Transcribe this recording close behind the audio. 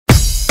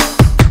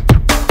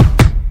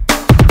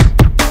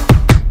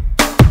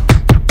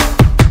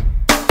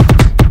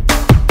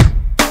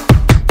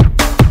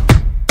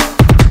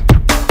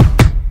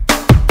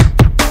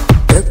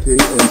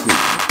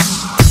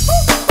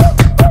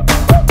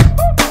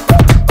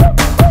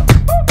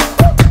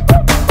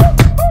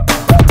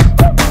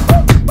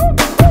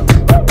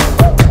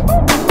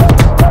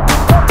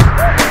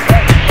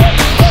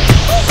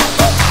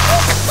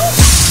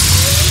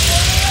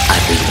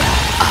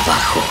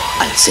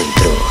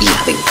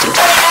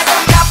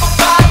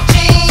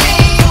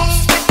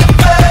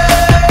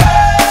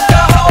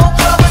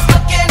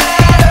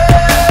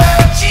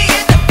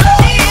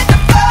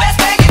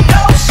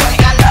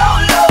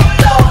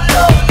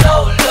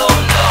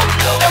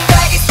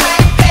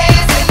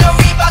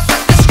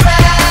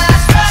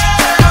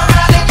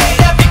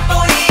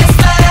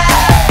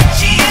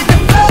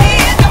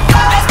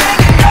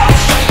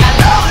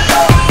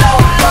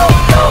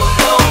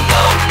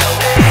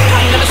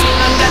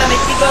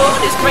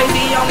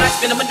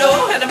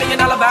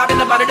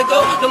started to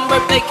go. Them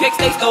birthday cakes,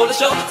 they stole the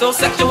show. So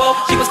sexual,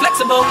 she was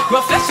flexible,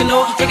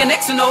 professional, drinking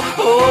Xanol.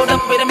 Hold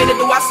up, wait a minute,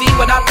 do I see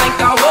what I think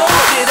I will?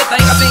 Did the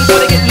thing I seen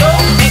so they get low.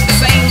 Ain't the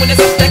same when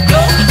it's up that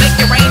glow. Make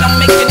it rain, I'm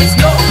making it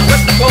snow.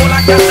 First the bowl, I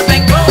got the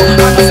bankroll.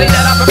 I'ma say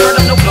that I prefer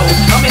them no clothes.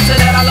 I'm into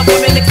that, I love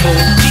women exposed.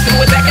 She threw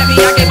it back at me,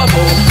 I gave her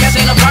bowl. Cash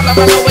ain't a problem,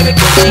 I know where it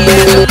goes. She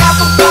had a lot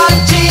of body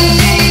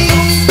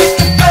jeans with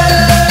the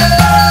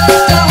bird.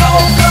 The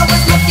whole club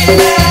was looking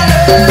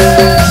at her.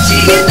 She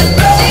hit the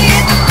flow,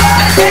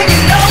 let's take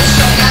it low.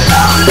 So got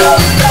low, low,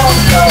 low,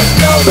 low,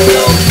 low,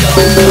 low,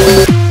 low,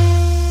 low.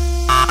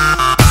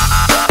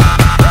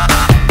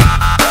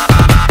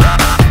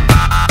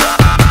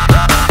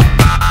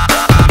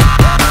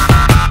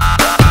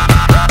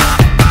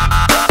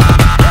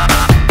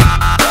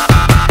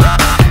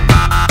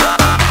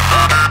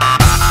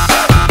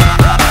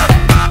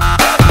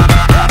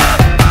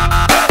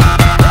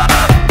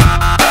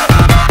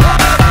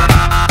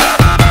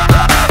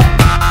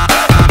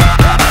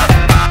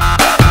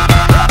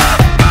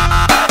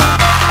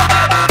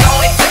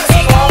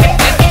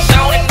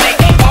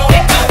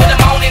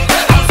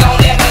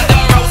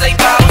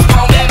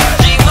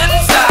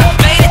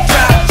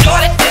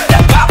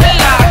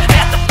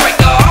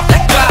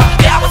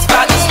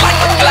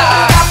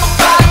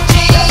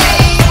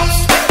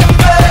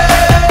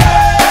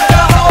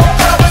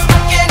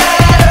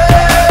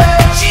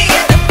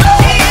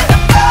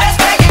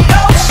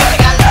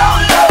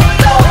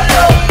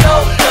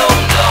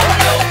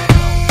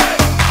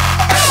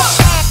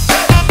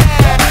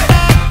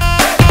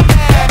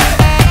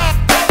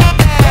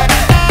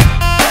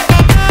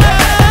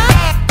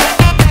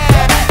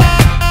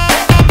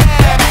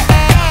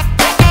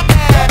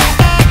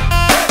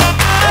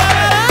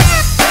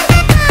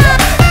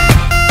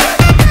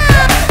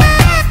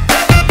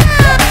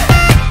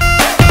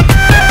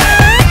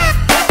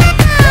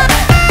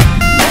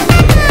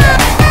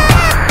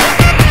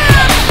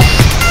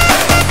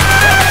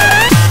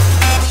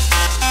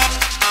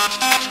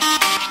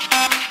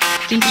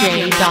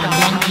 DJ Don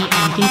Yankee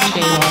and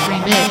DJ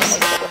Remix.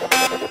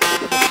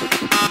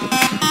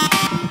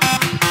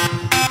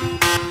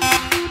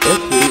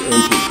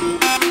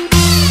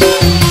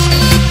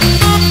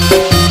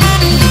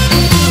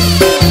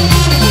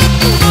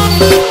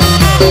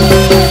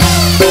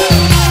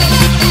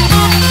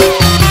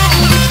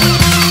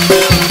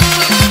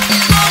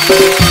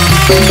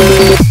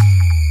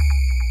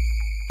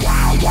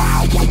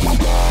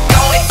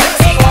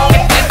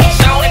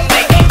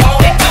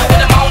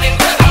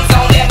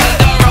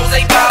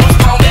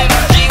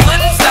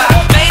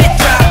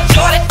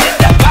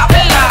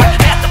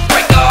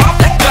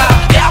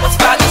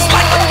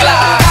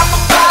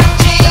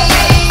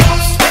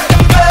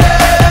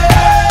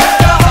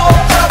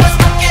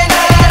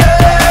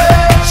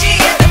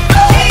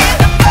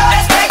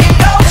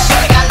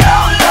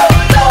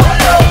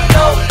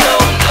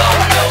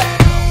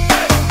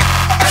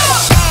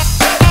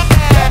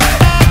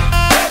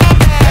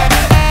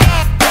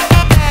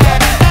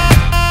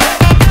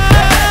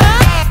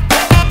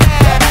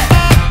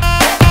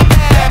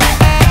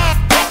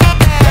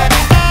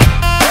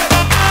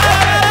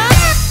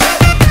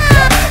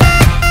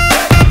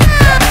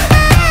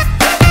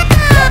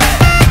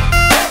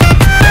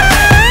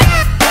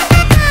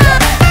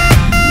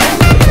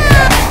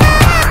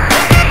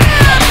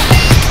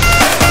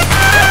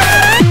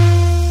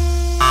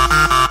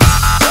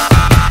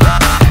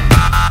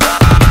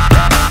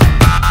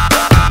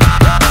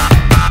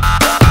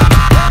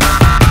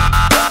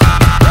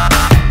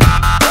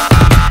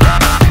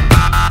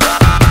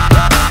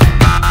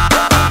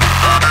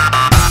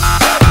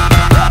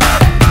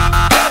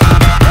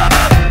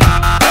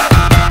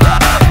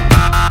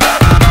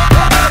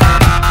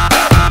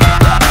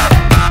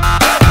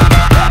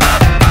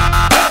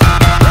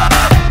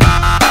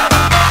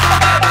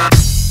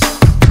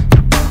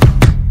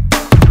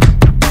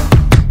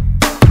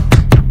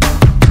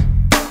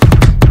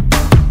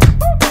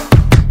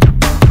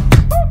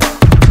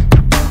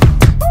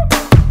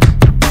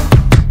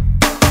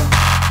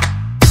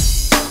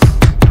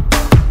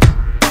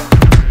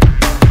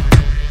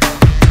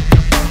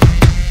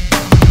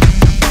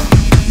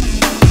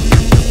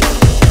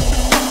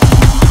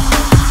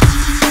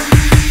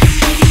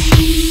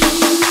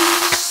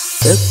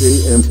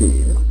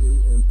 FKM.